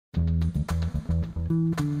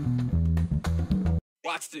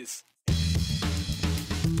Watch this.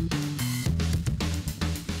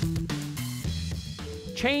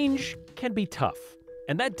 Change can be tough,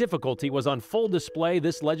 and that difficulty was on full display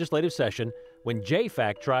this legislative session when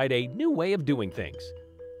JFAC tried a new way of doing things.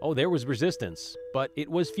 Oh, there was resistance, but it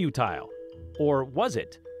was futile. Or was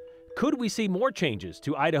it? Could we see more changes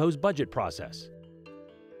to Idaho's budget process?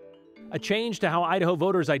 A change to how Idaho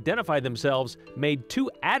voters identify themselves made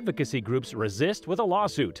two advocacy groups resist with a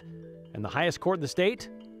lawsuit, and the highest court in the state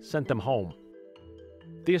sent them home.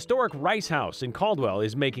 The historic Rice House in Caldwell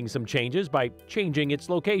is making some changes by changing its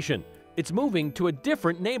location. It's moving to a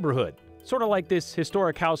different neighborhood, sort of like this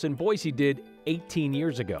historic house in Boise did 18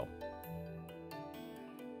 years ago.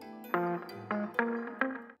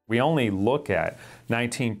 We only look at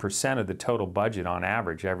 19% of the total budget on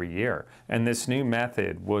average every year. And this new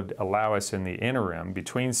method would allow us in the interim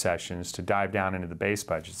between sessions to dive down into the base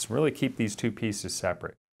budgets and really keep these two pieces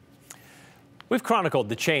separate. We've chronicled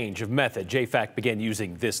the change of method JFAC began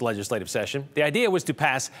using this legislative session. The idea was to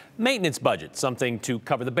pass maintenance budget, something to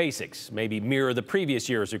cover the basics, maybe mirror the previous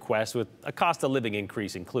year's request with a cost of living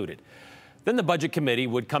increase included. Then the Budget Committee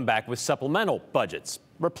would come back with supplemental budgets,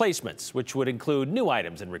 replacements, which would include new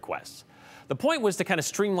items and requests. The point was to kind of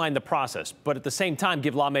streamline the process, but at the same time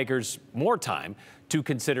give lawmakers more time to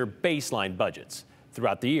consider baseline budgets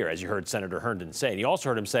throughout the year, as you heard Senator Herndon say. And you also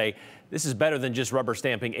heard him say, this is better than just rubber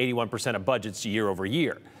stamping 81% of budgets year over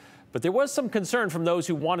year. But there was some concern from those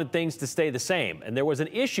who wanted things to stay the same. And there was an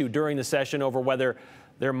issue during the session over whether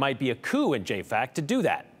there might be a coup in JFAC to do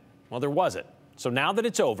that. Well, there wasn't. So now that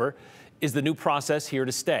it's over, is the new process here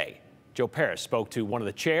to stay? Joe Parrish spoke to one of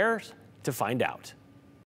the chairs to find out.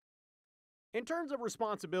 In terms of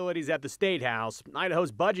responsibilities at the State House,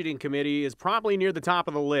 Idaho's budgeting committee is probably near the top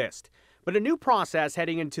of the list. But a new process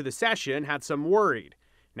heading into the session had some worried.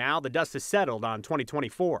 Now the dust has settled on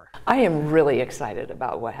 2024. I am really excited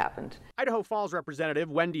about what happened. Idaho Falls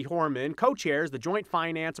Representative Wendy Horman co-chairs the Joint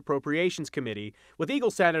Finance Appropriations Committee with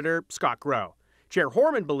Eagle Senator Scott Groh. Chair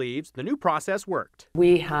Horman believes the new process worked.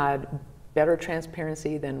 We had better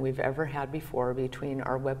transparency than we've ever had before between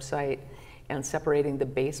our website and separating the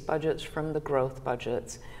base budgets from the growth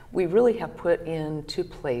budgets. We really have put into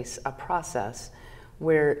place a process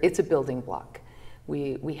where it's a building block.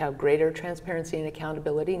 We have greater transparency and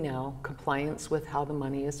accountability now, compliance with how the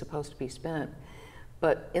money is supposed to be spent.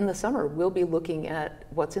 But in the summer, we'll be looking at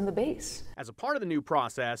what's in the base. As a part of the new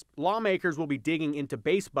process, lawmakers will be digging into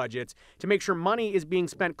base budgets to make sure money is being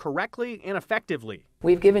spent correctly and effectively.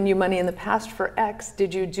 We've given you money in the past for X.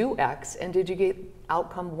 Did you do X? And did you get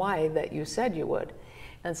outcome Y that you said you would?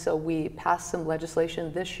 And so we passed some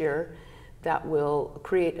legislation this year that will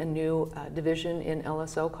create a new division in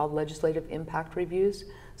LSO called Legislative Impact Reviews.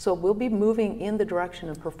 So we'll be moving in the direction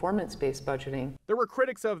of performance-based budgeting. There were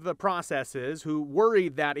critics of the processes who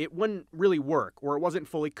worried that it wouldn't really work or it wasn't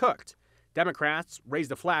fully cooked. Democrats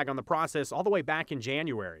raised a flag on the process all the way back in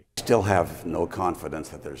January. Still have no confidence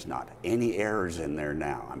that there's not any errors in there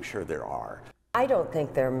now. I'm sure there are. I don't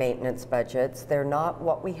think they're maintenance budgets. They're not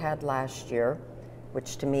what we had last year,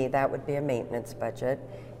 which to me that would be a maintenance budget.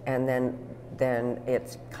 And then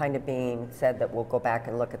it's kind of being said that we'll go back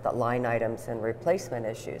and look at the line items and replacement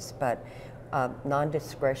issues. But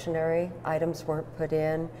non-discretionary items weren't put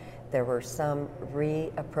in. There were some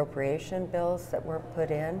reappropriation bills that weren't put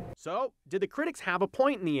in. So, did the critics have a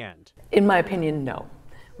point in the end? In my opinion, no.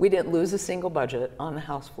 We didn't lose a single budget on the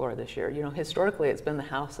House floor this year. You know, historically, it's been the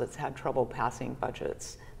House that's had trouble passing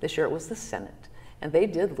budgets. This year it was the Senate, and they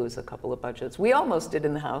did lose a couple of budgets. We almost did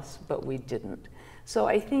in the House, but we didn't. So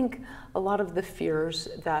I think a lot of the fears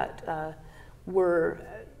that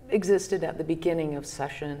existed at the beginning of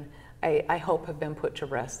session, I hope have been put to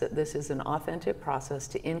rest, that this is an authentic process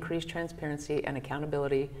to increase transparency and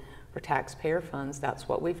accountability for taxpayer funds. That's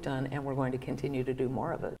what we've done, and we're going to continue to do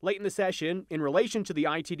more of it. Late in the session, in relation to the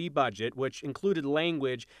ITD budget, which included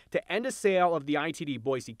language to end a sale of the ITD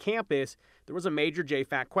Boise campus, there was a major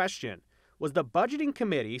JFAC question. Was the budgeting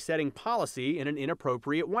committee setting policy in an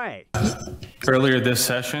inappropriate way? Earlier this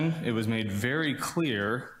session, it was made very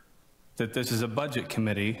clear that this is a budget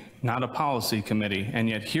committee, not a policy committee, and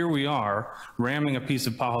yet here we are ramming a piece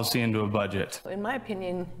of policy into a budget. In my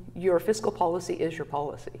opinion, your fiscal policy is your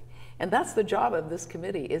policy. And that's the job of this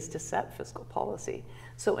committee, is to set fiscal policy.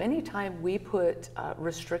 So anytime we put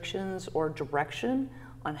restrictions or direction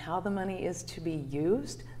on how the money is to be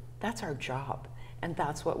used, that's our job. And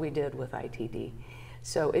that's what we did with ITD.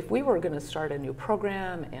 So if we were going to start a new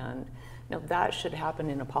program, and that should happen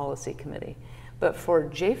in a policy committee. But for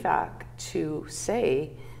JFAC to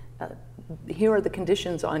say here are the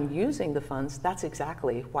conditions on using the funds, that's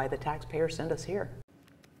exactly why the taxpayers sent us here.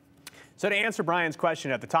 So to answer Brian's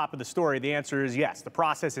question at the top of the story, the answer is yes. The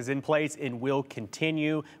process is in place and will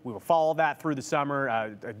continue. We will follow that through the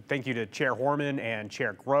summer. Thank you to Chair Horman and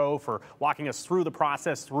Chair Grove for walking us through the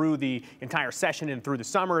process through the entire session and through the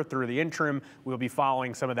summer, through the interim. We'll be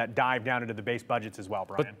following some of that dive down into the base budgets as well,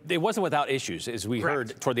 Brian. But it wasn't without issues, as we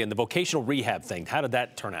heard toward the end. The vocational rehab thing, how did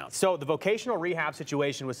that turn out? So the vocational rehab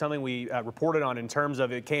situation was something we reported on in terms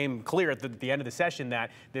of it came clear at the end of the session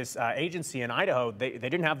that this agency in Idaho, they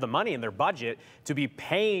didn't have the money in their budget to be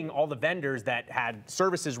paying all the vendors that had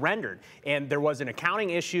services rendered. And there was an accounting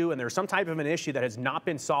issue and there's some type of an issue that has not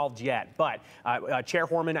been solved yet. But Chair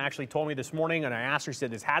Horman actually told me this morning, and I asked her, she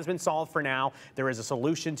said this has been solved for now. There is a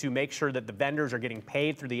solution to make sure that the vendors are getting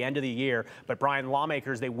paid through the end of the year. But Brian,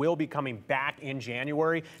 lawmakers, they will be coming back in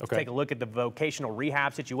January to take a look at the vocational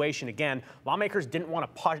rehab situation. Again, lawmakers didn't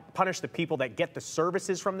want to punish the people that get the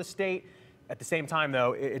services from the state. At the same time,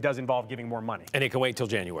 though, it does involve giving more money. And it can wait until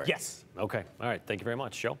January? Yes. Okay. All right. Thank you very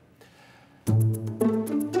much, Joe.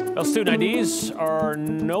 Well, student IDs are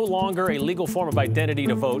no longer a legal form of identity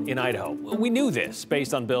to vote in Idaho. We knew this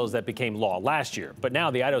based on bills that became law last year. But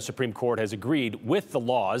now the Idaho Supreme Court has agreed with the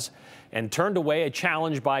laws and turned away a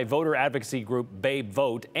challenge by voter advocacy group Babe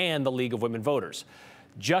Vote and the League of Women Voters.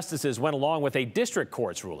 Justices went along with a district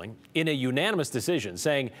court's ruling in a unanimous decision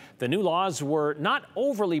saying the new laws were not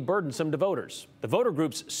overly burdensome to voters. The voter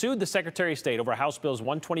groups sued the Secretary of State over House Bills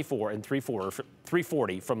 124 and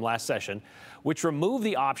 340 from last session, which remove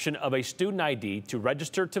the option of a student ID to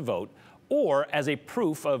register to vote or as a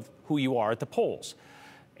proof of who you are at the polls.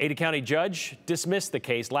 Ada County judge dismissed the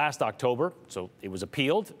case last October, so it was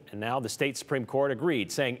appealed, and now the state Supreme Court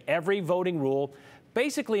agreed, saying every voting rule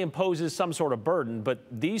basically imposes some sort of burden, but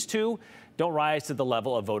these two don't rise to the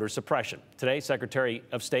level of voter suppression. Today, Secretary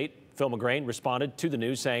of State Phil McGrain responded to the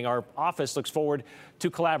news saying our office looks forward to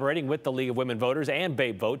collaborating with the League of Women Voters and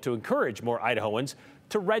Babe Vote to encourage more Idahoans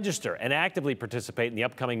to register and actively participate in the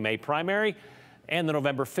upcoming May primary and the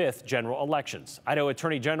November 5th general elections. Idaho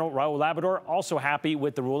Attorney General Raul Labrador also happy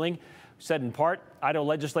with the ruling. Said in part, Idaho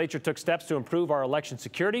legislature took steps to improve our election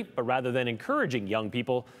security, but rather than encouraging young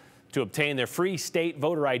people to obtain their free state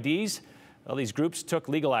voter IDs, well, these groups took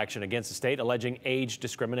legal action against the state, alleging age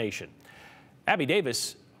discrimination. Abby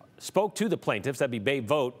Davis spoke to the plaintiffs, that'd be Babe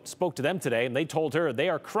Vote, spoke to them today, and they told her they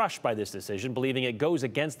are crushed by this decision, believing it goes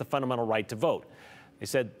against the fundamental right to vote. They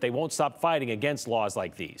said they won't stop fighting against laws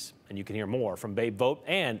like these. And you can hear more from Babe Vote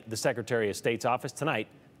and the Secretary of State's office tonight,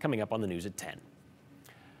 coming up on the news at 10.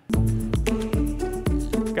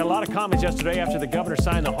 Got a lot of comments yesterday after the governor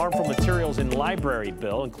signed the harmful materials in library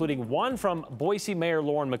bill, including one from Boise Mayor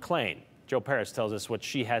Lauren McLean. Joe Paris tells us what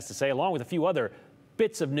she has to say, along with a few other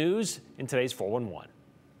bits of news in today's 411.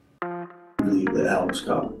 I believe that Alex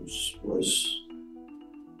Cox was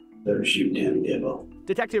better shooting Tammy Daybell.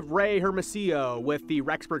 Detective Ray Hermosillo with the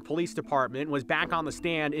Rexburg Police Department was back on the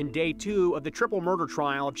stand in day 2 of the triple murder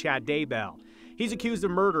trial of Chad Daybell. He's accused of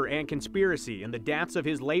murder and conspiracy in the deaths of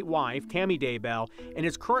his late wife, Tammy Daybell, and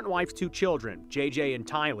his current wife's 2 children, JJ and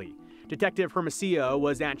Tylee. Detective Hermosillo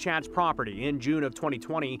was at Chad's property in June of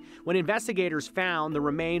 2020 when investigators found the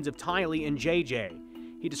remains of Tylee and JJ.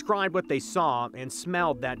 He described what they saw and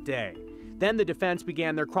smelled that day. Then the defense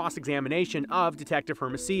began their cross-examination of Detective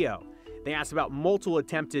Hermosillo. They asked about multiple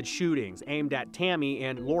attempted shootings aimed at Tammy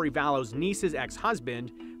and Lori Vallow's niece's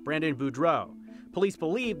ex-husband, Brandon Boudreau. Police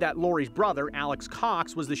believe that Lori's brother, Alex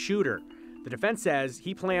Cox, was the shooter. The defense says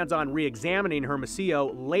he plans on re-examining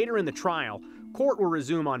Hermosillo later in the trial. Court will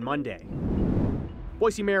resume on Monday.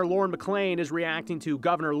 Boise Mayor Lauren McLean is reacting to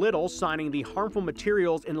Governor Little signing the harmful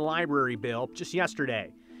materials in the library bill just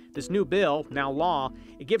yesterday. This new bill, now law,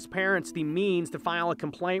 it gives parents the means to file a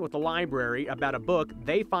complaint with the library about a book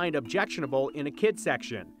they find objectionable in a kids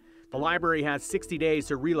section. The library has 60 days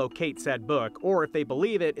to relocate said book, or if they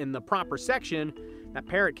believe it in the proper section, that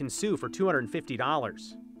parent can sue for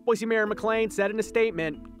 $250. Boise Mayor McLean said in a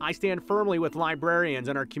statement, "I stand firmly with librarians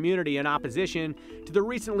and our community in opposition to the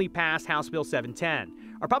recently passed House Bill 710.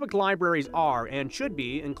 Our public libraries are and should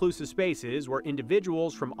be inclusive spaces where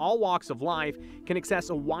individuals from all walks of life can access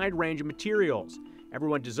a wide range of materials.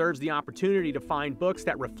 Everyone deserves the opportunity to find books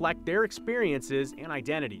that reflect their experiences and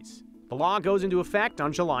identities." The law goes into effect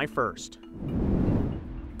on July 1st.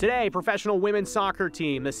 Today, professional women's soccer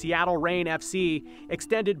team, the Seattle Reign FC,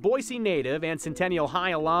 extended Boise native and Centennial High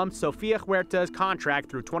alum Sofia Huerta's contract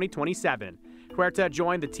through 2027. Huerta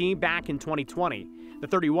joined the team back in 2020. The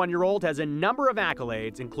 31-year-old has a number of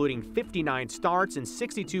accolades, including 59 starts and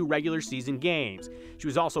 62 regular season games. She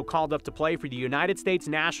was also called up to play for the United States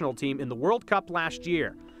national team in the World Cup last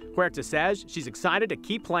year. Huerta says she's excited to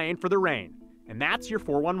keep playing for the Reign. And that's your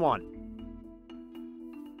 411.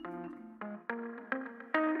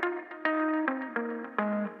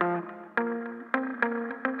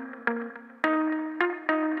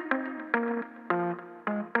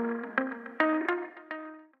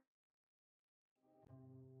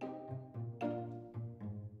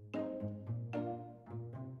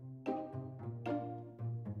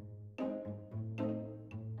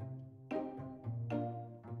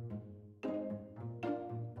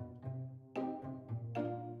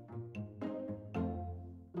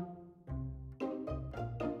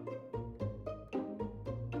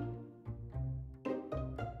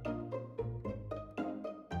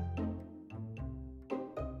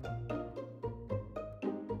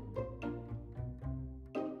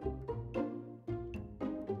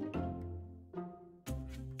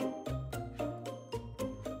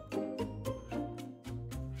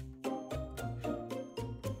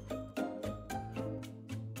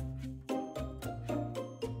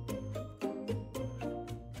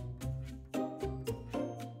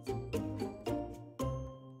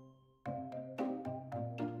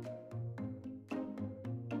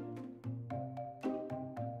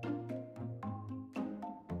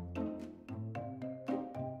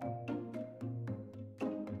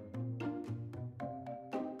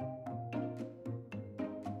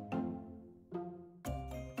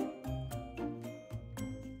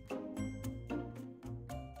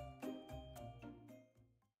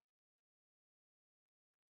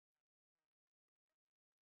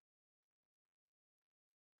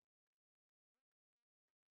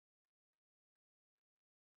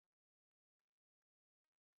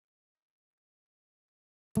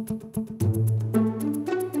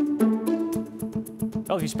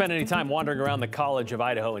 Well, if you spent any time wandering around the College of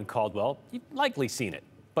Idaho in Caldwell, you've likely seen it,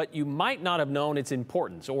 but you might not have known its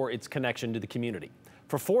importance or its connection to the community.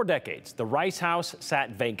 For 4 decades, the Rice House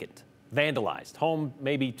sat vacant, vandalized, home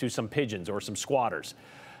maybe to some pigeons or some squatters.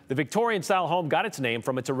 The Victorian-style home got its name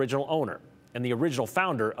from its original owner and the original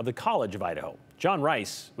founder of the College of Idaho. John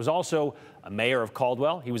Rice was also a mayor of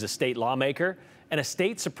Caldwell. He was a state lawmaker and a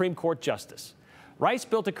state Supreme Court justice. Rice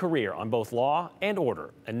built a career on both law and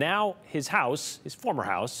order, and now his house, his former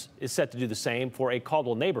house, is set to do the same for a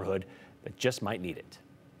Caldwell neighborhood that just might need it.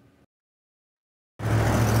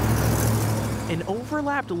 An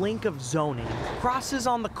overlapped link of zoning crosses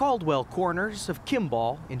on the Caldwell corners of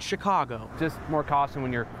Kimball in Chicago. Just more caution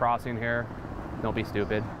when you're crossing here. Don't be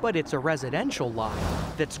stupid. But it's a residential lot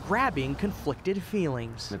that's grabbing conflicted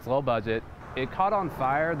feelings. It's low budget. It caught on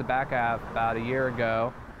fire the back half about a year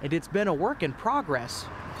ago. And it's been a work in progress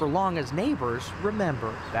for long as neighbors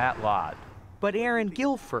remember. That lot. But Aaron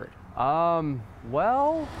Guilford,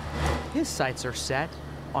 well, his sights are set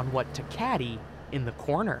on what to caddy in the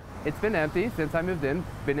corner. It's been empty since I moved in.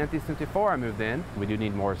 Been empty since before I moved in. We do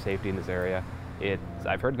need more safety in this area.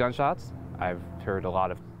 I've heard gunshots. I've heard a lot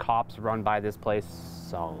of cops run by this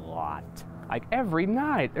place a lot. Like every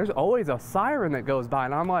night, there's always a siren that goes by,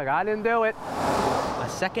 and I'm like, I didn't do it. A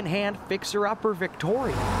second-hand fixer-upper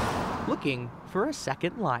Victoria, looking for a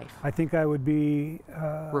second life. I think I would be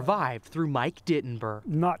revived through Mike Dittenberg.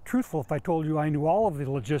 Not truthful if I told you I knew all of the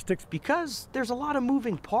logistics. Because there's a lot of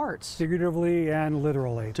moving parts. Figuratively and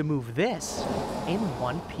literally. To move this in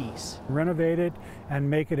one piece. Renovate it and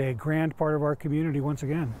make it a grand part of our community once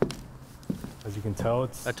again. As you can tell,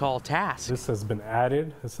 it's a tall task. This has been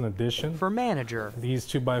added. It's an addition. For manager. These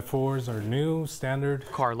 2x4s are new, standard.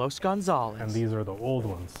 Carlos Gonzalez. And these are the old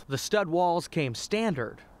ones. The stud walls came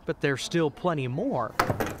standard, but there's still plenty more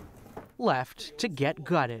left to get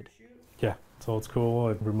gutted. Yeah, so it's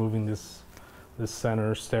cool removing this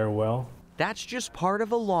center stairwell. That's just part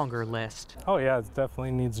of a longer list. Oh yeah, it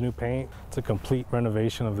definitely needs new paint. It's a complete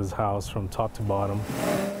renovation of this house from top to bottom.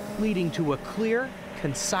 Leading to a clear,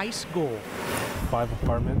 concise goal. 5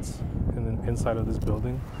 apartments inside of this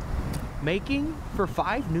building. Making for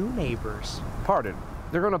 5 new neighbors. Pardon.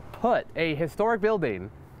 They're going to put a historic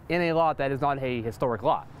building in a lot that is not a historic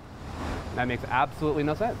lot. That makes absolutely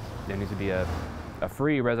no sense. There needs to be a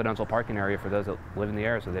free residential parking area for those that live in the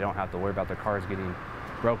area so they don't have to worry about their cars getting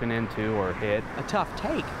broken into or hit. A tough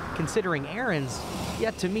take, considering Aaron's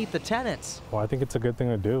yet to meet the tenants. Well, I think it's a good thing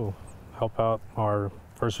to do. Help out our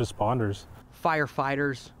first responders.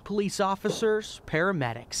 Firefighters, police officers,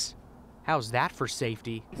 paramedics. How's that for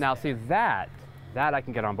safety? Now see, that I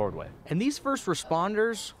can get on board with. And these first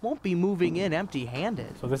responders won't be moving in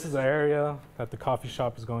empty-handed. So this is the area that the coffee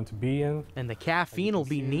shop is going to be in. And the caffeine will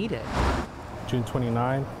be needed. June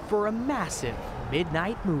 29. For a massive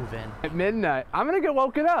midnight move-in. At midnight, I'm gonna get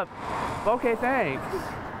woken up. Okay, thanks.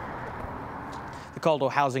 The Caldwell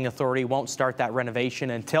Housing Authority won't start that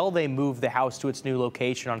renovation until they move the house to its new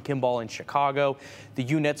location on Kimball in Chicago. The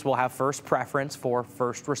units will have first preference for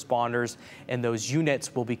first responders, and those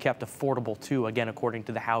units will be kept affordable too, again, according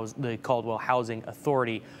to the Caldwell Housing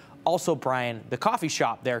Authority. Also, Brian, the coffee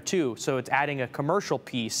shop there too, so it's adding a commercial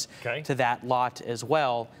piece to that lot as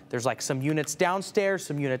well. There's like some units downstairs,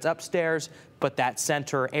 some units upstairs, but that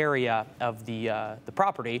center area of the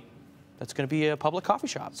property, that's going to be a public coffee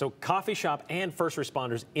shop. So coffee shop and first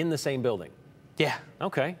responders in the same building? Yeah.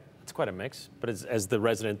 Okay, that's quite a mix. But as the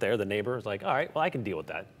resident there, the neighbor is like, all right, well, I can deal with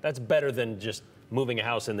that. That's better than just moving a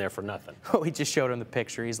house in there for nothing. We just showed him the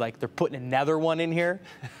picture. He's like, they're putting another one in here.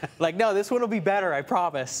 Like, no, this one will be better, I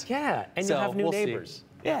promise. Yeah, and so you'll have new we'll neighbors.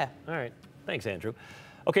 See. Yeah. All right, thanks, Andrew.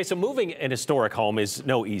 Okay, so moving an historic home is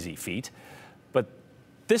no easy feat, but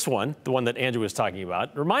this one, the one that Andrew was talking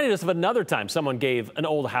about, reminded us of another time someone gave an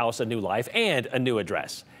old house a new life and a new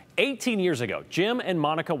address. 18 years ago, Jim and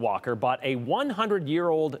Monica Walker bought a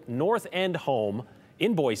 100-year-old North End home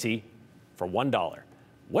in Boise for $1.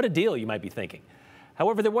 What a deal, you might be thinking.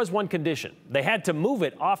 However, there was one condition. They had to move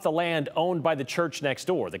it off the land owned by the church next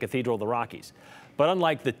door, the Cathedral of the Rockies. But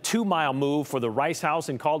unlike the 2-mile move for the Rice House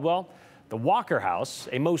in Caldwell, the Walker House,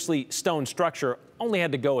 a mostly stone structure, only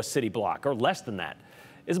had to go a city block, or less than that.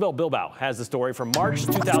 Isabel Bilbao has the story from March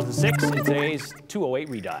 2006 in today's 208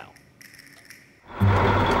 Redial.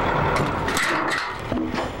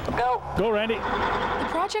 Go, Randy. The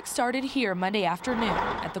project started here Monday afternoon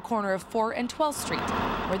at the corner of 4th and 12th Street,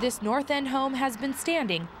 where this North End home has been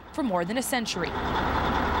standing for more than a century.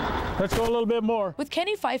 Let's go a little bit more. With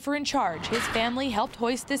Kenny Pfeiffer in charge, his family helped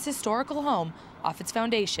hoist this historical home off its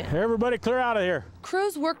foundation. Everybody clear out of here.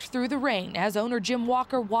 Crews worked through the rain as owner Jim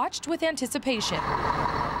Walker watched with anticipation.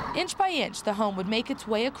 Inch by inch, the home would make its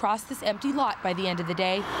way across this empty lot by the end of the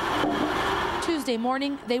day. Tuesday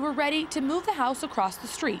morning, they were ready to move the house across the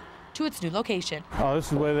street to its new location. Oh, this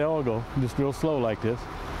is the way they all go, just real slow like this.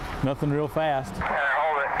 Nothing real fast.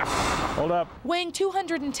 Hold up. Weighing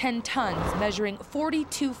 210 tons, measuring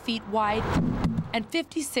 42 feet wide and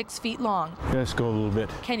 56 feet long. Let's go a little bit.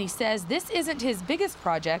 Kenny says this isn't his biggest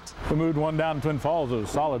project. We moved one down in Twin Falls. It was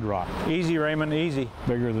solid rock. Easy, Raymond, easy.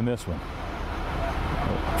 Bigger than this one.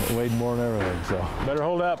 It weighed more than everything, so. Better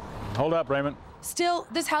hold up. Hold up, Raymond. Still,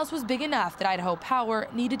 this house was big enough that Idaho Power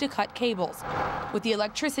needed to cut cables. With the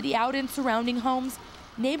electricity out in surrounding homes,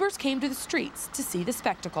 neighbors came to the streets to see the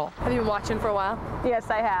spectacle. Have you been watching for a while? Yes,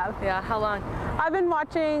 I have. Yeah, how long? I've been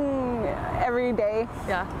watching every day.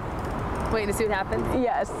 Yeah. Waiting to see what happens?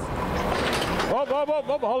 Yes. Whoa, whoa, whoa,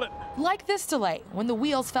 whoa, hold it. Like this delay when the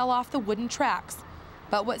wheels fell off the wooden tracks.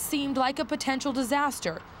 But what seemed like a potential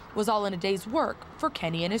disaster was all in a day's work for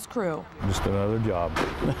Kenny and his crew. Just another job.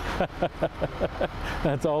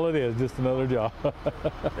 That's all it is, just another job.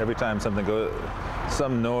 Every time something goes,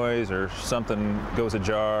 some noise or something goes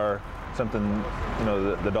ajar, something, you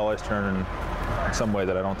know, the dollies turn in some way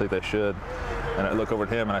that I don't think they should. And I look over at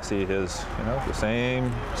him and I see his, you know, the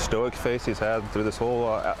same stoic face he's had through this whole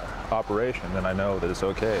operation, and I know that it's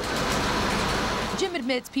okay. Jim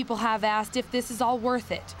admits people have asked if this is all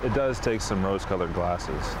worth it. It does take some rose-colored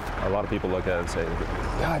glasses. A lot of people look at it and say,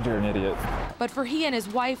 God, you're an idiot. But for he and his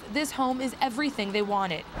wife, this home is everything they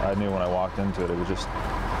wanted. I knew when I walked into it, it was just,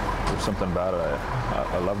 there's something about it.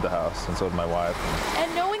 I love the house, and so did my wife.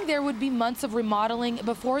 And knowing there would be months of remodeling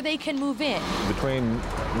before they can move in. Between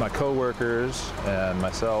my co-workers and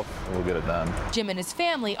myself, we'll get it done. Jim and his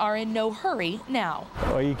family are in no hurry now.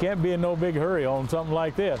 Well, you can't be in no big hurry on something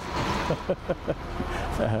like this.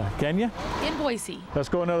 Can you? In Boise. Let's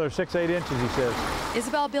go another 6-8 inches, he says.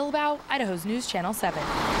 Isabel Bilbao, Idaho's News Channel 7.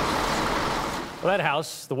 Well, that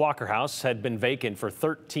house, the Walker House, had been vacant for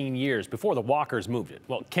 13 years before the Walkers moved it.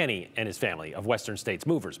 Well, Kenny and his family of Western States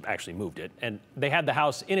Movers actually moved it, and they had the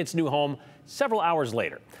house in its new home several hours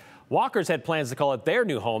later. Walkers had plans to call it their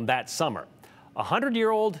new home that summer. A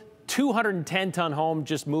 100-year-old, 210-ton home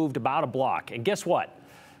just moved about a block, and guess what?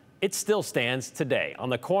 It still stands today on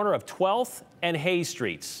the corner of 12th and Hayes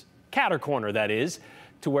Streets. Catter Corner, that is,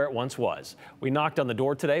 to where it once was. We knocked on the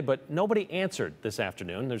door today, but nobody answered this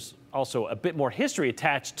afternoon. There's also a bit more history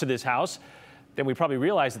attached to this house than we probably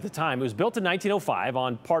realized at the time. It was built in 1905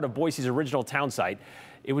 on part of Boise's original town site.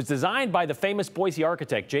 It was designed by the famous Boise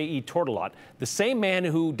architect, J.E. Tortolot, the same man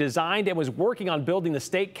who designed and was working on building the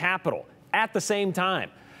state capitol at the same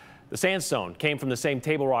time. The sandstone came from the same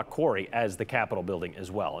Table Rock quarry as the Capitol building as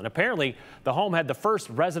well. And apparently, the home had the first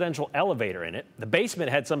residential elevator in it. The basement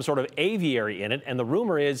had some sort of aviary in it. And the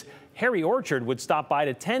rumor is Harry Orchard would stop by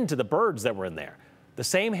to tend to the birds that were in there. The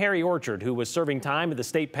same Harry Orchard who was serving time at the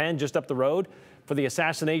state pen just up the road for the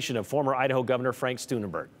assassination of former Idaho Governor Frank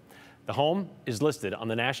Steunenberg. The home is listed on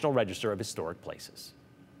the National Register of Historic Places.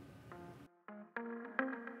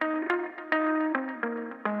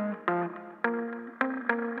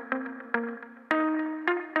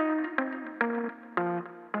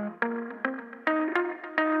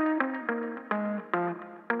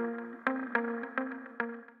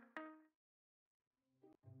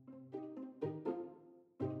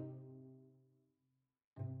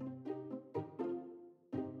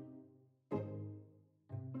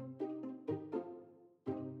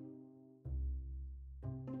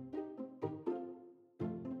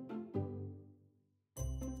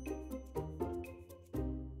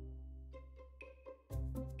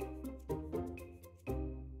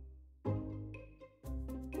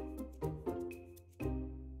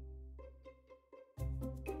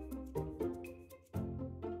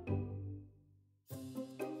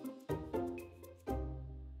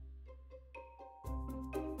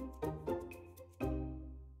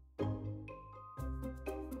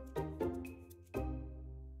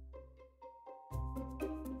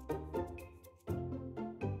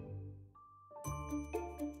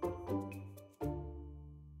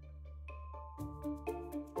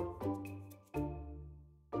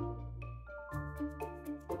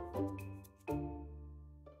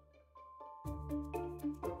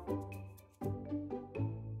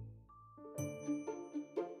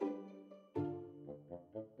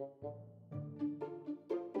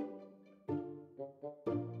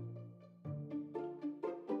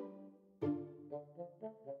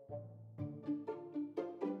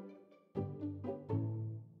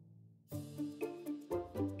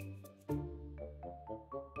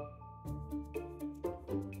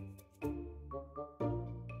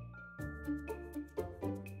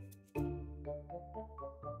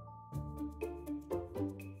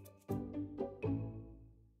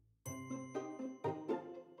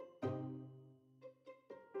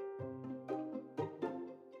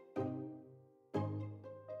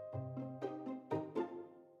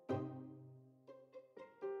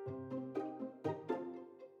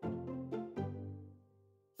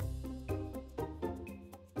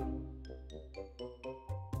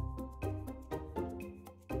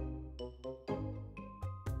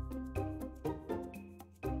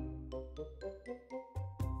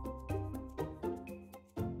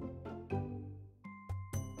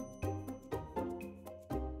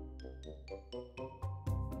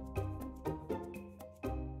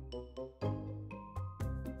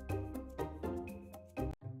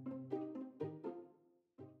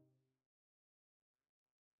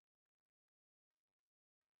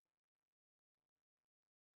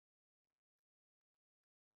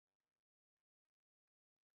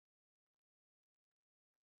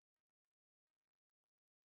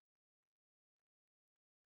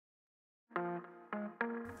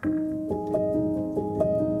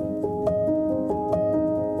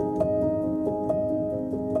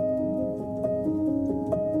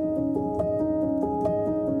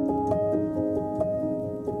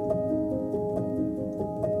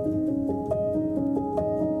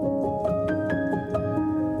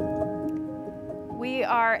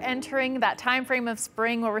 Entering that time frame of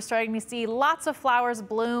spring where we're starting to see lots of flowers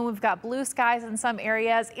bloom. We've got blue skies in some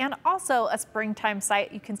areas, and also a springtime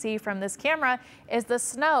sight you can see from this camera is the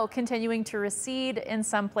snow continuing to recede in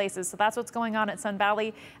some places. So that's what's going on at Sun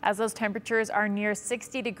Valley as those temperatures are near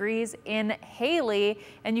 60 degrees in Haley,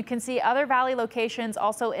 and you can see other valley locations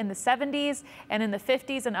also in the 70s and in the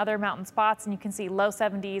 50s and other mountain spots, and you can see low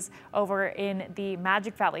 70s over in the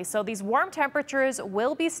Magic Valley. So these warm temperatures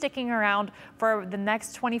will be sticking around for the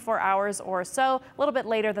next 24 hours or so, a little bit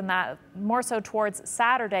later than that, more so towards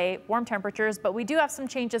Saturday, warm temperatures, but we do have some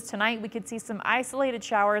changes tonight. We could see some isolated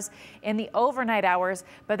showers in the overnight hours,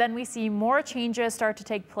 but then we see more changes start to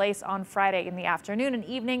take place on Friday in the afternoon and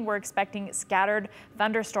evening. We're expecting scattered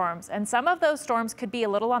thunderstorms, and some of those storms could be a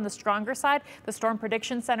little on the stronger side. The Storm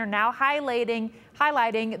Prediction Center now highlighting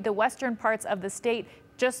the western parts of the state,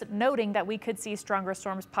 just noting that we could see stronger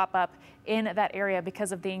storms pop up in that area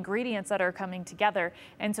because of the ingredients that are coming together.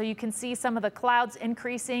 And so you can see some of the clouds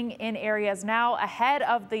increasing in areas now ahead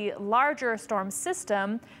of the larger storm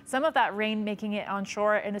system, some of that rain making it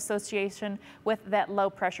onshore in association with that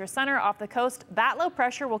low pressure center off the coast. That low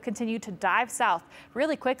pressure will continue to dive south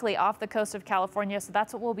really quickly off the coast of California. So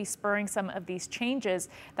that's what will be spurring some of these changes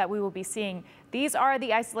that we will be seeing. These are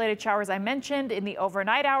the isolated showers I mentioned in the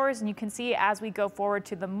overnight hours, and you can see as we go forward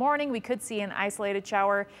to the morning, we could see an isolated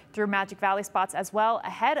shower through Magic Valley spots as well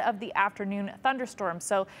ahead of the afternoon thunderstorms.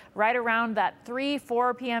 So right around that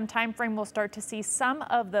 3-4 p.m. time frame, we'll start to see some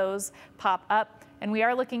of those pop up, and we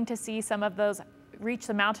are looking to see some of those reach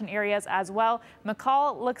the mountain areas as well.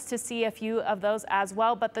 McCall looks to see a few of those as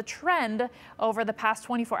well, but the trend over the past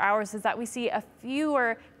 24 hours is that we see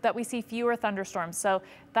fewer thunderstorms. So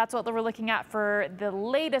that's what we're looking at for the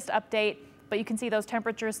latest update. But you can see those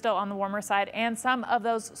temperatures still on the warmer side, and some of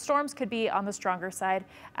those storms could be on the stronger side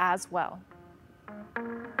as well.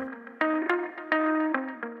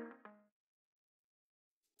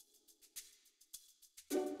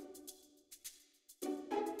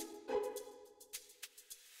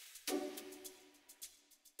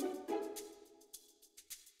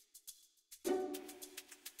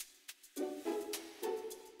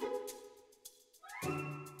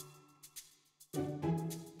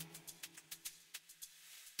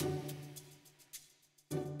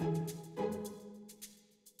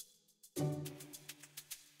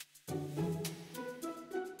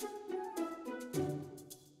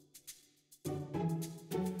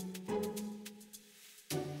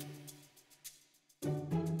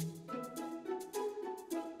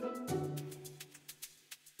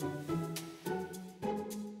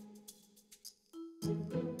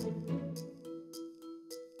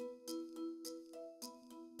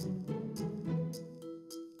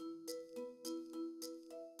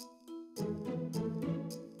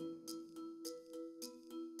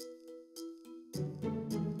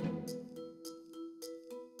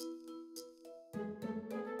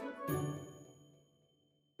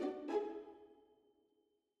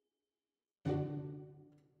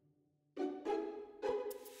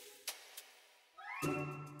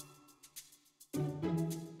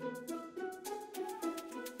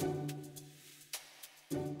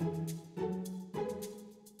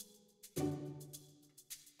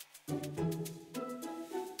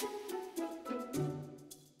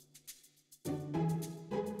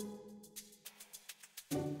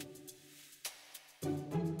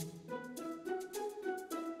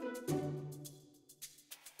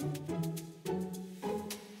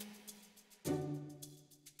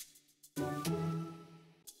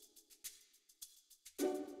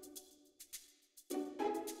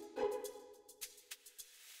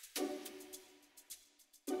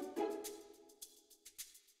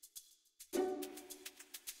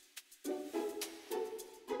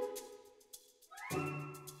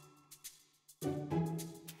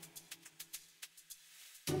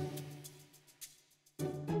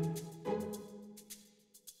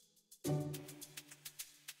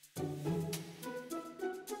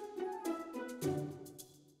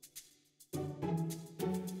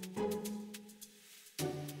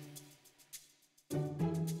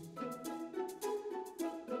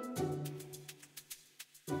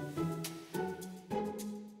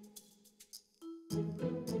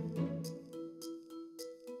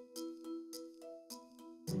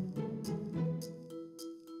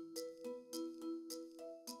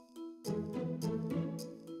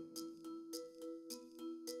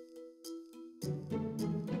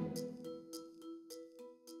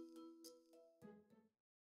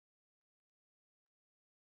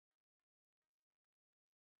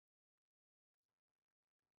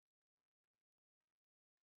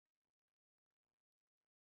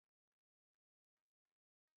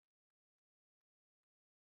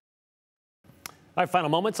 All right, final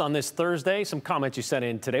moments on this Thursday. Some comments you sent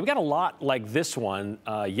in today. We got a lot like this one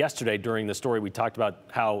yesterday during the story. We talked about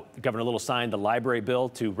how Governor Little signed the library bill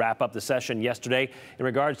to wrap up the session yesterday. In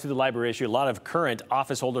regards to the library issue, a lot of current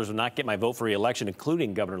office holders will not get my vote for re-election,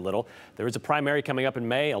 including Governor Little. There is a primary coming up in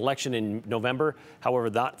May, election in November. However,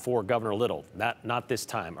 not for Governor Little, not this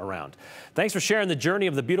time around. Thanks for sharing the journey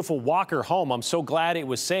of the beautiful Walker home. I'm so glad it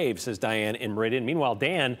was saved, says Diane in Meridian. Meanwhile,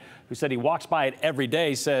 Dan, who said he walks by it every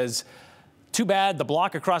day, says, too bad the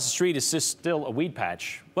block across the street is just still a weed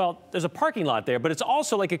patch. Well, there's a parking lot there, but it's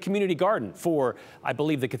also like a community garden for, I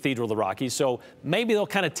believe, the Cathedral of the Rockies. So maybe they'll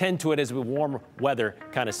kind of tend to it as the warm weather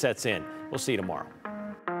kind of sets in. We'll see you tomorrow.